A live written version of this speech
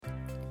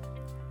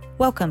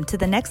Welcome to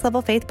the Next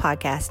Level Faith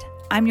podcast.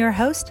 I'm your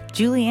host,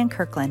 Julianne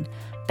Kirkland,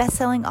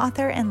 best-selling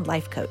author and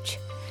life coach.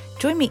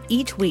 Join me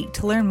each week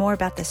to learn more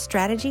about the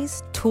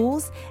strategies,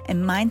 tools,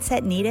 and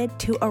mindset needed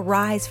to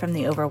arise from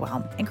the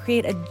overwhelm and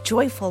create a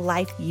joyful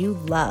life you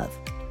love.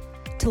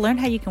 To learn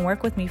how you can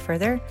work with me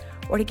further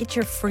or to get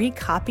your free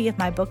copy of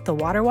my book, The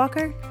Water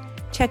Walker,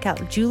 check out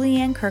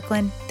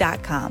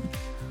juliannekirkland.com.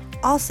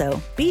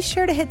 Also, be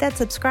sure to hit that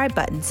subscribe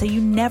button so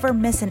you never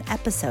miss an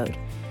episode,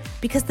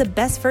 because the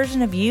best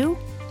version of you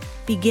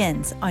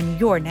begins on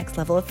your next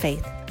level of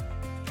faith.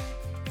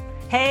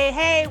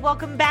 Hey,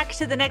 welcome back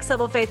to the Next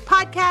Level Faith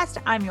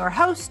podcast. I'm your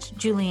host,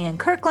 Julianne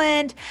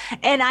Kirkland,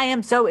 and I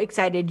am so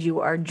excited you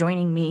are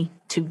joining me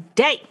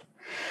today.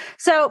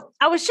 So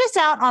I was just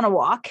out on a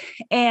walk,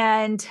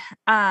 and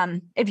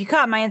if you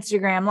caught my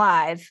Instagram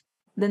live,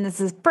 then this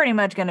is pretty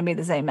much going to be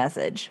the same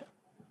message.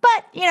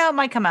 But, it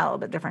might come out a little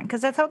bit different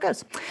because that's how it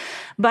goes.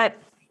 But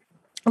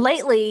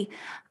lately,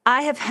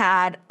 I have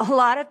had a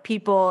lot of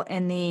people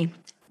in the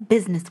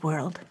business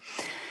world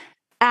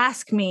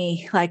ask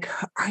me, like,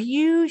 are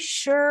you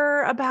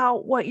sure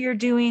about what you're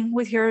doing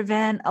with your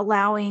event,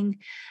 allowing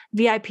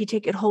VIP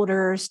ticket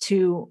holders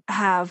to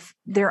have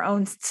their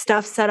own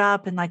stuff set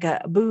up in like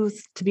a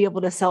booth to be able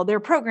to sell their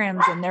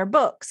programs and their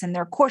books and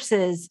their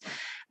courses,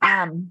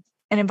 and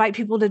invite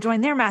people to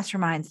join their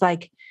masterminds?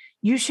 Like,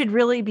 you should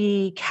really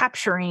be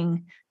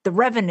capturing the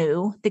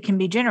revenue that can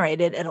be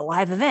generated at a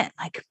live event.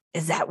 Like,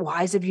 is that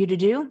wise of you to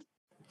do?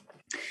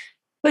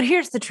 But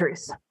here's the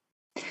truth,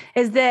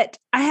 is that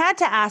I had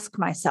to ask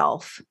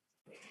myself,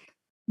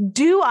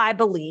 do I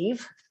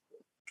believe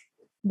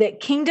that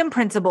kingdom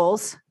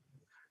principles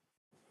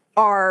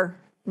are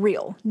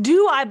real?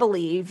 Do I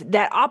believe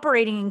that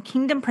operating in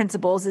kingdom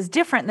principles is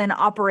different than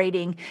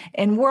operating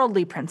in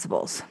worldly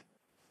principles?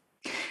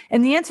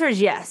 And the answer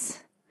is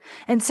yes.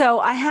 And so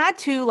I had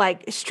to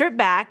strip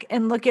back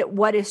and look at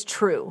what is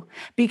true,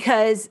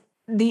 because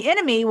the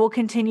enemy will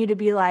continue to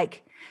be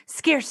like,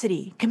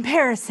 scarcity,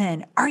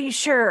 comparison, are you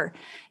sure?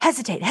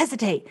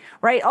 Hesitate,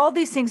 right? All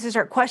these things to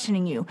start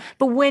questioning you.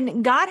 But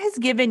when God has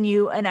given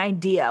you an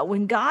idea,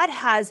 when God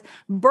has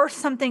birthed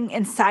something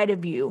inside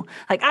of you,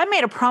 like I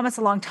made a promise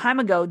a long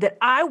time ago that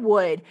I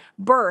would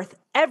birth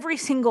every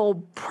single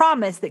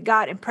promise that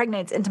God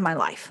impregnates into my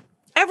life,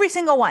 every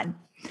single one.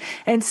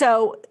 And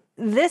so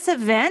this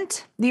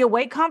event, the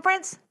Awake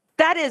Conference,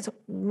 that is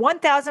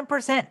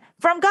 1000%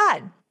 from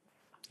God.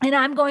 And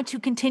I'm going to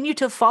continue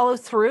to follow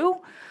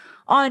through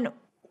on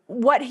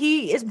what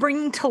he is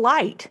bringing to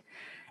light.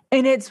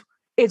 And it's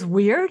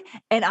weird.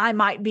 And I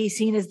might be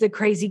seen as the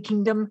crazy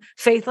kingdom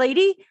faith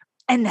lady.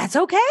 And that's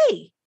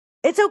okay.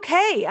 It's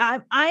okay. I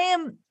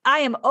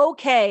am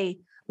okay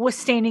with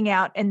standing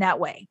out in that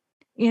way.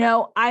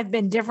 I've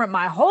been different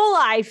my whole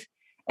life.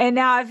 And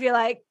now I feel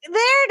like,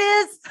 there it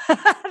is.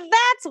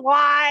 That's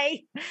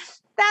why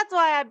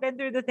I've been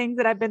through the things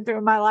that I've been through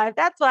in my life.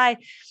 That's why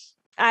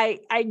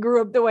I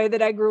grew up the way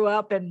that I grew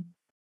up. And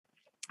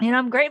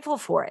I'm grateful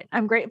for it.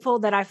 I'm grateful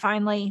that I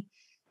finally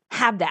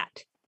have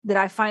that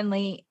I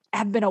finally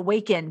have been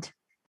awakened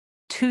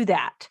to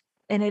that.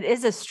 And it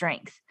is a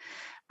strength.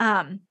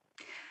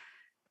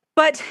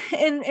 But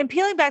in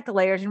peeling back the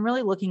layers and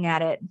really looking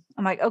at it,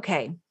 I'm like,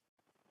 okay,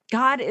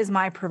 God is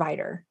my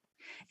provider.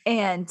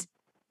 And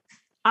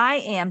I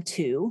am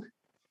to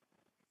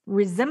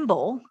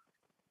resemble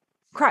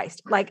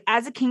Christ, like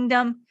as a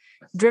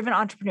kingdom-driven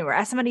entrepreneur,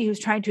 as somebody who's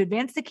trying to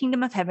advance the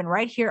kingdom of heaven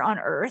right here on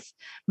earth.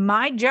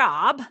 My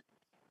job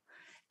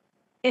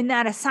in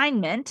that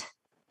assignment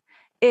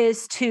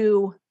is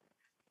to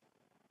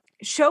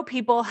show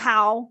people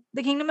how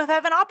the kingdom of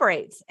heaven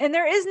operates. And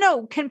there is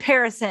no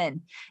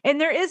comparison, and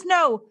there is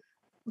no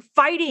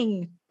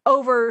fighting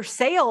over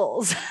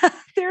sales.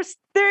 There is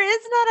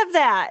none of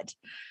that.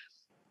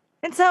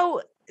 And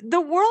so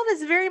the world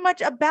is very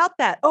much about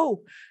that.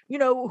 Oh,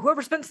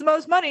 whoever spends the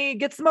most money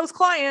gets the most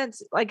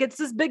clients. Like, it's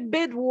this big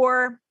bid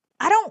war.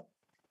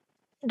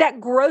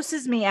 That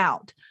grosses me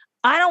out.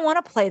 I don't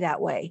want to play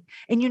that way.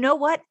 And you know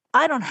what?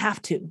 I don't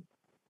have to.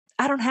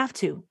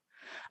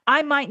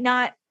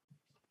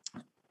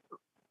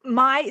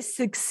 My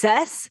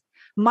success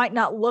might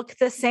not look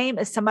the same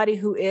as somebody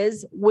who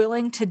is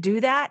willing to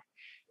do that.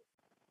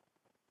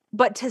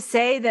 But to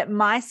say that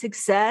my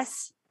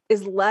success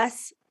is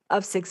less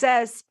of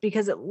success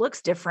because it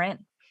looks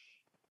different,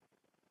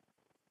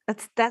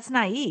 that's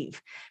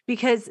naive,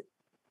 because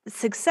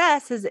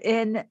success is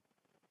in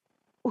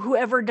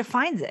whoever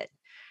defines it,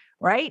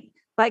 right?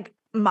 Like,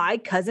 my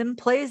cousin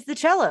plays the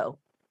cello,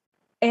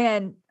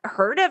 and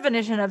her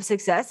definition of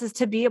success is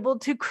to be able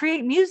to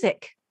create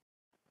music.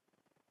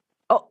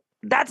 Oh,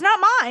 that's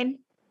not mine,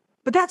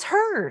 but that's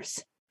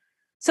hers.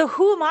 So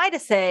who am I to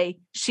say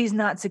she's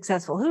not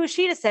successful? Who is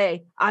she to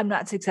say I'm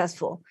not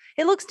successful?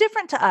 It looks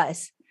different to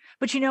us.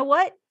 But you know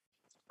what?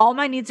 All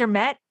my needs are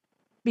met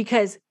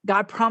because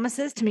God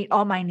promises to meet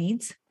all my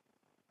needs.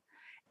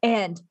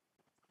 And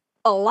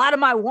a lot of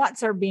my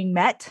wants are being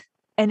met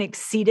and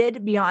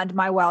exceeded beyond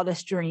my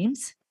wildest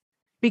dreams,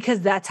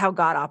 because that's how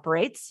God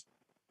operates.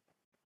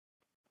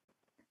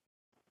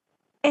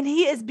 And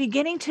he is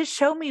beginning to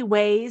show me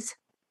ways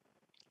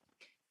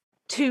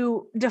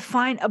to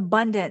define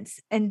abundance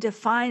and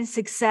define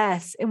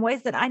success in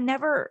ways that I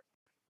never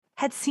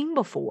had seen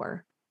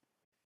before.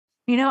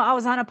 I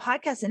was on a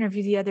podcast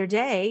interview the other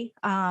day,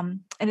 and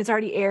it's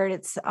already aired.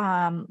 It's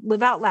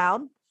Live Out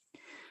Loud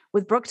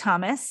with Brooke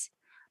Thomas,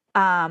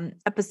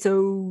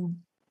 episode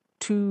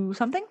 2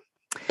 something,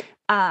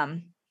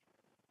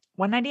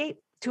 198,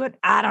 200.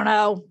 I don't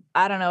know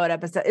what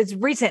episode. It's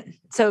recent.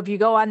 So if you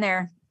go on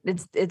there,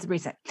 it's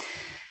recent.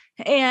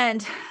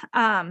 And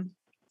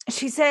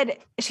she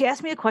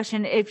asked me a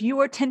question: if you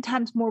were 10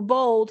 times more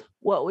bold,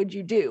 what would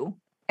you do?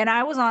 And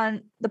I was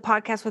on the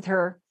podcast with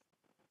her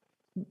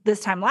this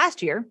time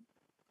last year.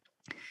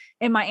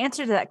 And my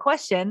answer to that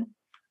question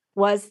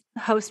was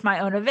host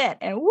my own event.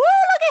 And woo,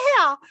 look at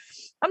how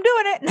I'm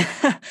doing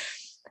it.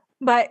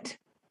 But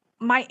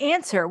my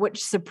answer,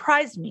 which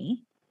surprised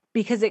me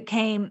because it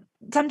came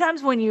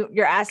sometimes when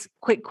you're asked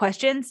quick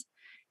questions,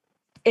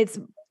 it's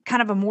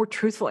kind of a more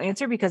truthful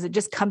answer because it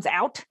just comes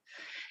out.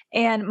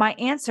 And my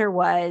answer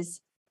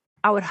was,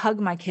 I would hug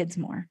my kids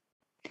more.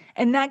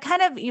 And that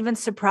kind of even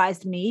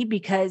surprised me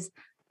because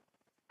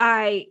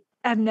I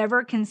have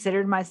never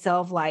considered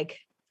myself like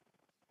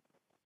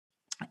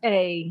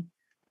a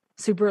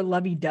super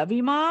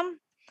lovey-dovey mom.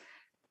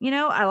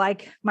 I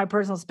like my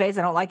personal space.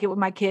 I don't like it when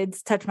my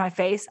kids touch my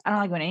face. I don't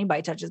like when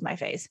anybody touches my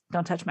face.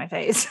 Don't touch my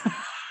face.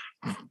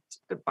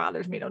 It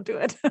bothers me. Don't do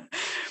it.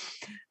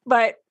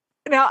 But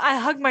I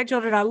hug my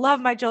children. I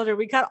love my children.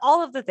 We got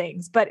all of the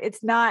things, but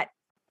it's not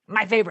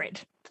my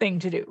favorite thing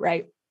to do.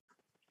 Right.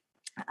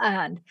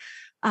 And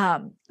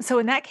so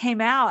when that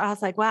came out, I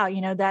was like, wow,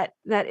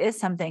 that is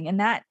something. And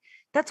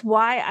that's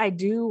why I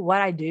do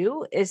what I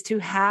do, is to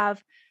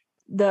have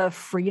the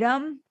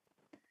freedom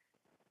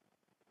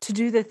to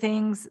do the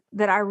things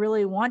that I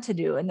really want to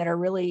do and that are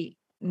really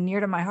near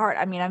to my heart.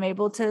 I mean, I'm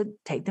able to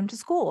take them to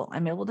school.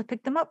 I'm able to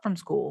pick them up from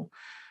school.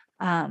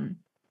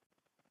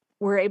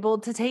 We're able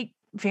to take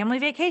family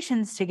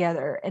vacations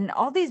together and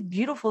all these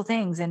beautiful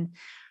things. And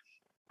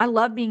I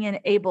love being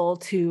able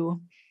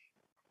to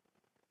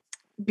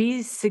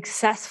be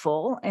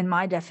successful, in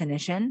my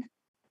definition,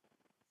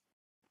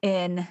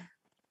 in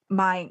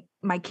my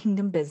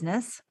kingdom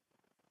business,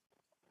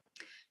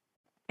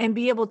 and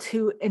be able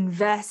to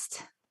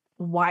invest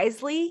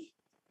wisely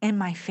in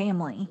my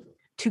family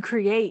to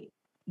create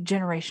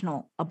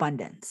generational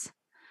abundance.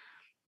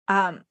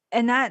 And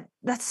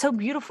that's so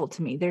beautiful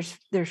to me.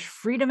 There's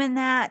freedom in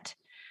that.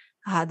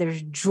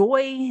 There's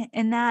joy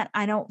in that.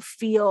 I don't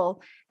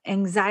feel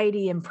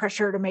anxiety and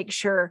pressure to make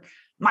sure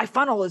my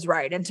funnel is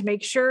right and to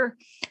make sure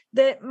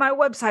that my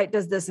website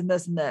does this and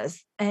this and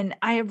this. And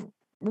I have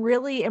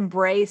really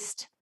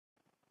embraced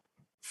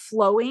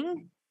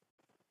flowing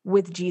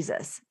with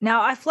Jesus.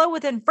 Now I flow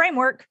within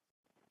framework.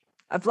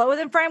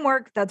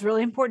 That's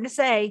really important to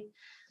say,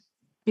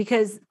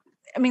 because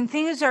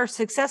things are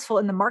successful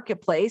in the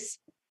marketplace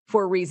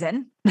for a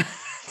reason,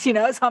 so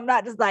I'm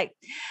not just like,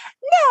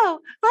 no,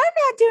 I'm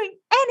not doing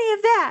any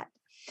of that.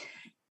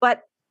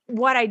 But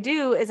what I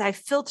do is I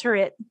filter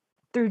it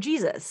through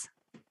Jesus.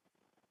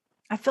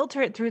 I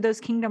filter it through those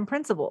kingdom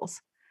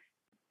principles.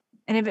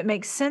 And if it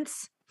makes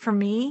sense for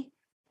me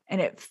and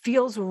it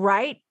feels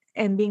right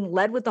and being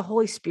led with the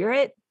Holy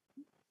Spirit,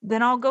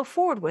 then I'll go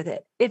forward with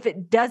it. If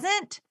it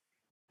doesn't,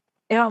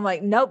 if I'm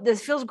like, nope,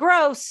 this feels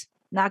gross,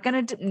 not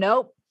going to,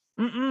 nope,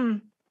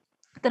 then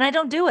I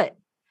don't do it.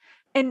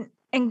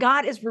 And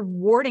God is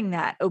rewarding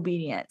that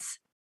obedience.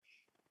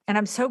 And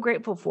I'm so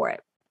grateful for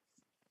it.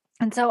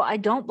 And so I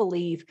don't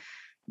believe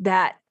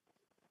that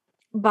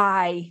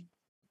by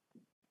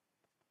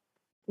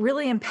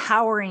really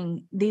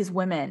empowering these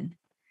women,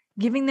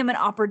 giving them an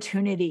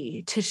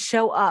opportunity to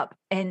show up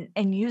and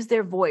use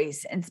their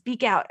voice and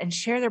speak out and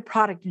share their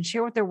product and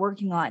share what they're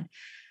working on,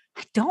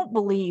 I don't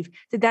believe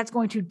that that's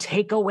going to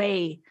take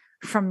away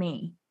from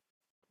me.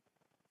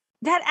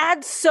 That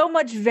adds so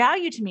much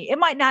value to me. It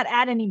might not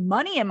add any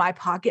money in my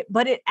pocket,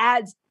 but it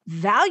adds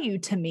value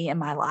to me in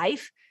my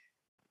life.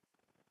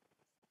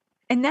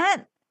 And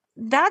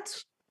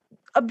that's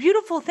a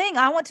beautiful thing.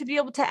 I want to be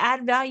able to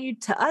add value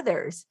to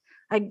others.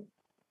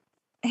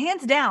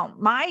 Hands down,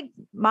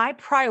 my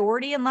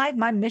priority in life,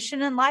 my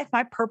mission in life,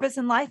 my purpose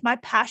in life, my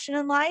passion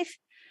in life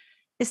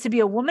is to be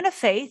a woman of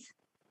faith,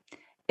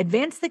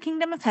 advance the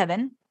kingdom of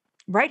heaven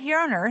right here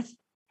on earth,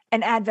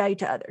 and add value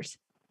to others.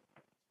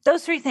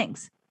 Those 3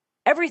 things.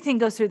 Everything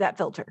goes through that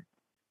filter.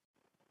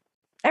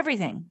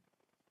 Everything.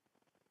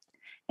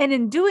 And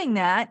in doing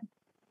that,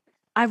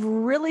 I've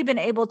really been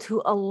able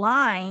to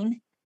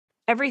align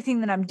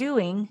everything that I'm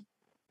doing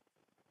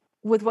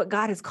with what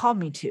God has called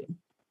me to.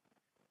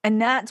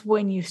 And that's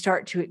when you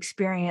start to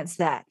experience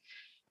that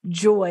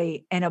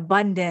joy and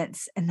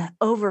abundance and the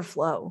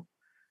overflow.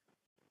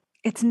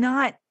 It's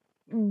not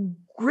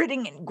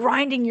gritting and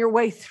grinding your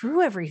way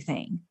through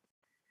everything.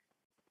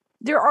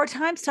 There are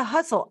times to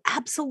hustle,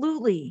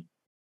 absolutely.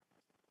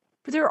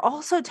 But there are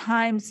also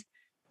times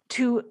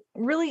to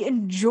really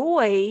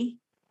enjoy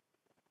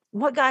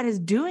what God is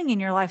doing in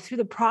your life through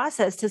the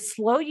process to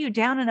slow you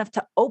down enough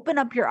to open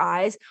up your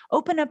eyes,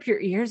 open up your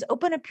ears,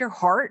 open up your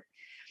heart,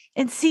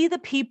 and see the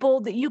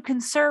people that you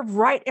can serve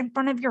right in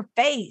front of your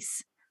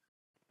face.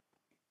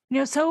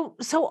 So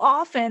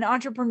often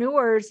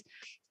entrepreneurs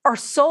are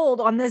sold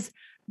on this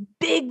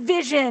big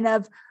vision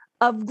of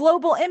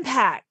global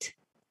impact,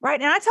 right?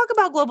 And I talk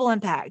about global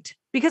impact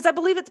because I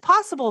believe it's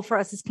possible for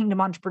us as kingdom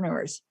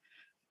entrepreneurs.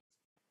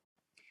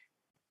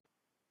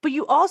 But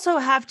you also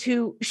have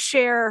to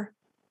share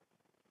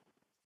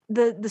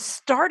the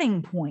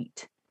starting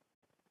point.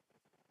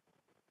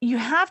 You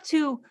have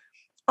to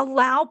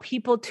allow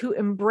people to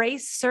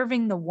embrace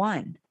serving the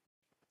 1,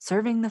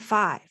 serving the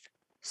 5,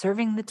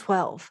 serving the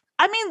 12.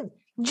 I mean,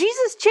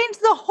 Jesus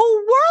changed the whole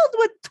world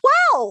with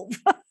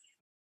 12.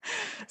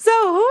 So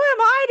who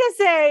am I to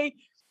say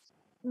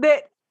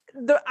that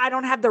I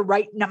don't have the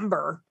right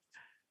number?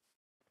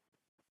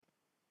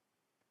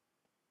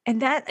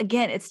 And that,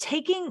 again, it's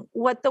taking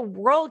what the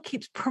world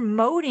keeps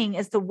promoting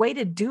as the way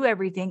to do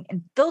everything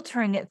and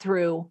filtering it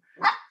through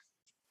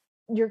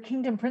your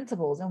kingdom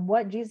principles and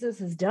what Jesus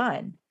has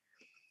done.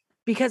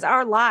 Because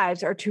our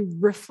lives are to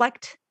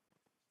reflect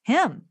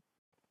him.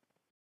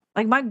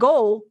 Like my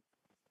goal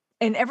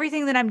in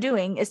everything that I'm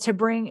doing is to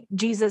bring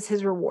Jesus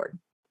his reward.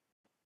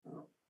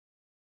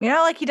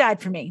 Like he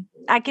died for me.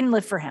 I can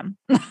live for him.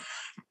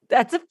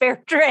 That's a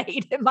fair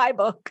trade in my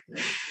book,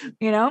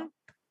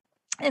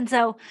 And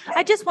so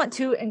I just want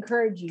to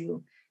encourage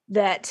you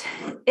that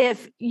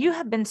if you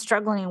have been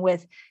struggling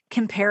with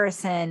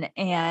comparison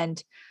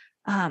and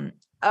are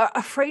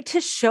afraid to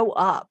show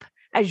up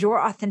as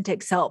your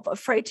authentic self,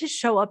 afraid to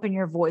show up in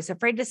your voice,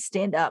 afraid to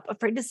stand up,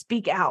 afraid to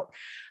speak out,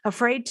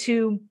 afraid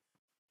to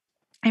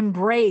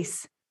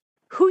embrace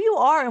who you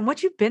are and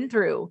what you've been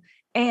through,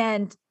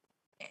 and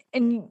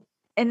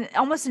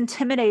almost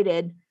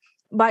intimidated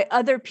by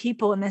other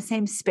people in the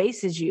same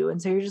space as you.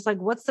 And so you're just like,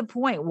 what's the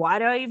point? Why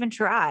do I even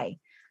try?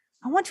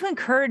 I want to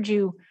encourage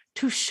you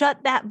to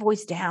shut that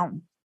voice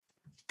down.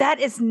 That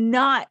is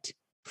not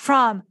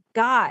from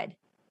God.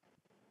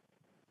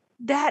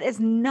 That is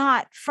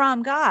not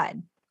from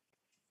God.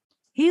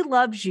 He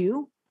loves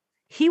you.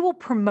 He will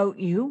promote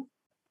you.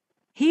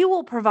 He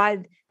will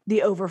provide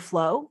the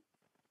overflow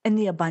and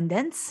the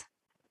abundance.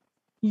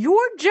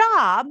 Your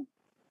job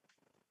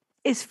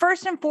is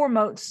first and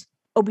foremost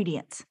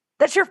obedience.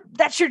 That's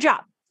your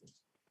job.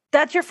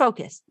 That's your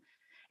focus.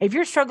 If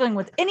you're struggling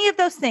with any of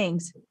those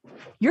things,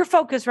 your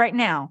focus right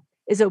now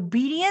is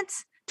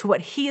obedience to what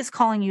he is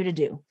calling you to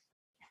do.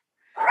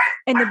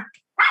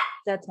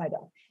 That's my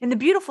dog. And the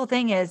beautiful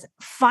thing is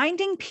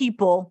finding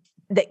people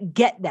that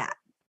get that.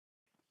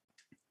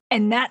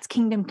 And that's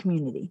kingdom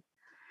community.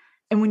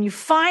 And when you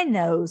find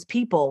those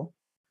people,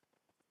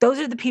 those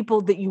are the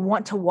people that you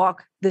want to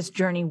walk this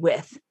journey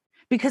with,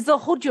 because they'll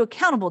hold you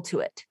accountable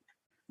to it.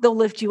 They'll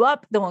lift you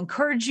up. They'll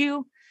encourage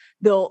you.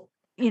 They'll,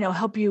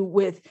 help you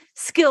with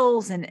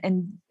skills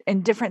and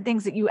different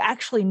things that you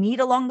actually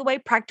need along the way,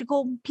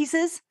 practical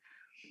pieces.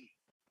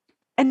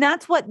 And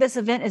that's what this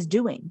event is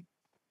doing.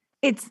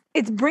 It's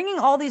bringing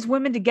all these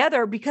women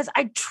together because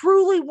I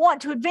truly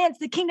want to advance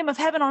the kingdom of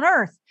heaven on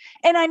earth.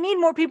 And I need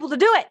more people to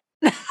do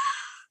it.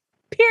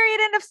 Period.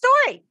 End of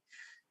story.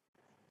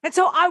 And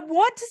so I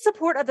want to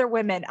support other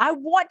women. I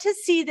want to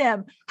see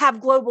them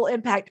have global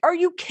impact. Are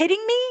you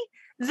kidding me?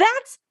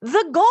 That's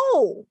the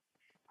goal.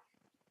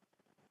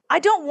 I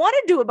don't want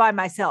to do it by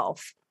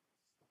myself.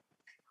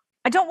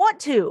 I don't want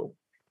to.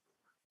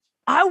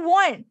 I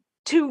want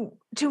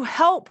to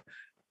help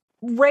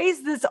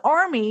raise this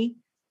army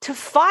to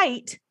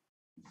fight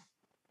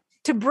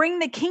to bring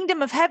the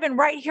kingdom of heaven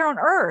right here on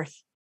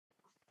earth.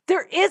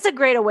 There is a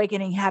great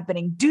awakening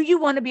happening. Do you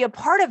want to be a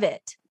part of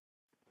it?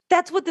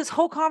 That's what this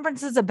whole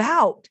conference is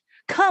about.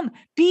 Come,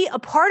 be a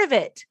part of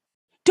it.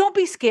 Don't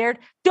be scared.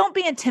 Don't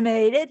be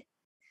intimidated.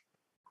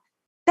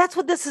 That's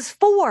what this is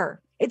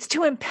for. It's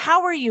to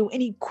empower you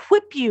and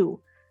equip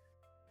you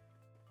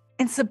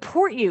and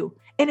support you.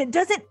 And it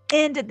doesn't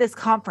end at this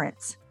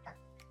conference.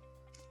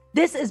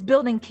 This is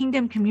building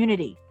kingdom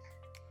community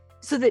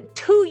so that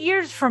 2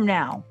 years from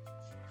now,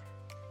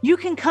 you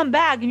can come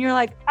back and you're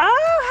like,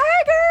 oh,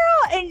 hey,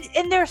 girl.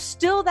 And there's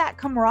still that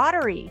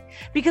camaraderie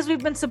because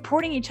we've been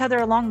supporting each other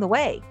along the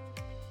way.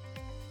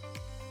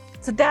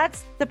 So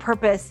that's the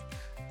purpose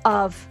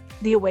of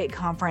the Awake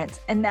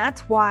Conference. And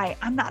that's why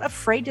I'm not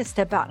afraid to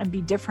step out and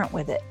be different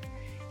with it.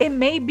 It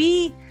may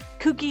be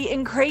kooky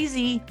and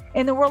crazy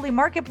in the worldly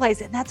marketplace,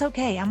 and that's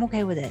okay. I'm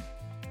okay with it.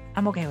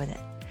 I'm okay with it.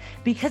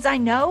 Because I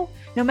know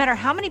no matter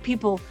how many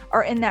people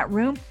are in that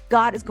room,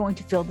 God is going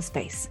to fill the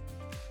space.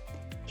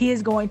 He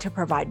is going to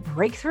provide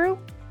breakthrough.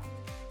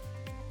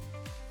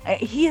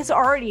 He has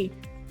already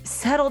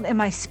settled in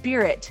my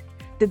spirit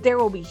that there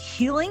will be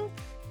healing,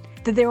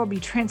 that there will be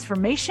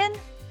transformation,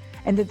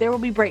 and that there will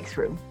be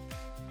breakthrough.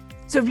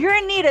 So if you're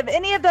in need of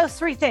any of those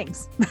three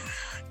things,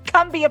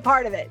 come be a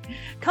part of it.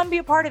 Come be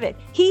a part of it.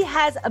 He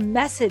has a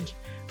message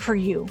for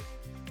you.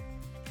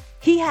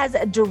 He has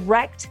a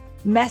direct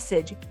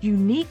message,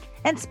 unique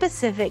and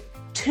specific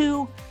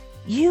to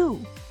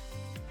you.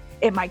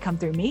 It might come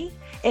through me.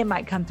 It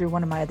might come through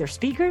one of my other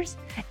speakers.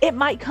 It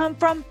might come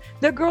from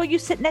the girl you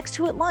sit next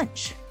to at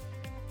lunch.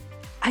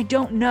 I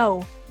don't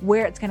know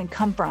where it's going to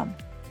come from,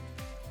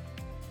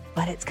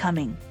 but it's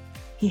coming.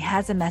 He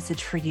has a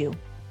message for you.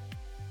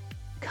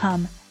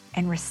 Come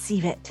and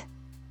receive it.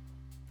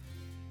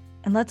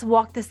 And let's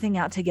walk this thing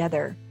out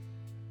together.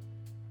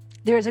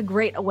 There's a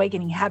great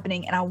awakening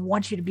happening, and I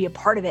want you to be a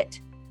part of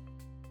it.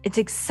 It's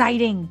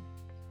exciting.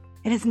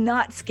 It is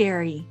not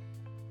scary.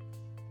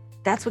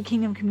 That's what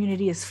Kingdom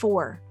Community is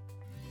for.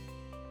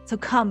 So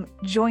come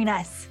join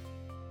us.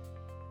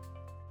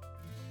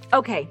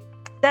 Okay,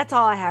 that's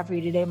all I have for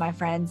you today, my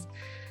friends.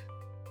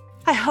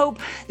 I hope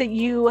that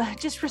you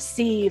just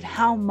receive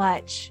how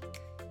much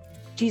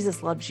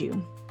Jesus loves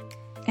you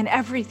and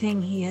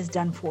everything he has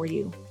done for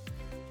you.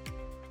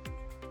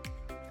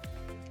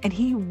 And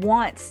he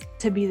wants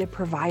to be the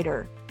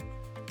provider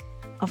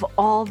of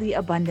all the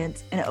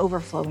abundance and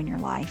overflow in your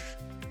life.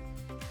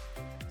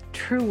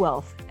 True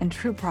wealth and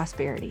true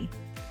prosperity,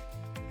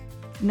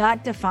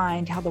 not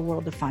defined how the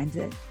world defines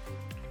it.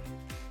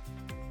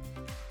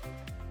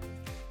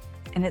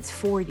 And it's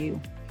for you.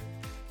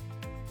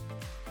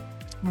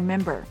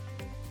 Remember,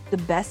 the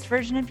best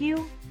version of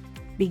you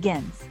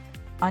begins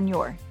on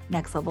your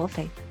next level of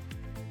faith.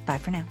 Bye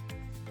for now.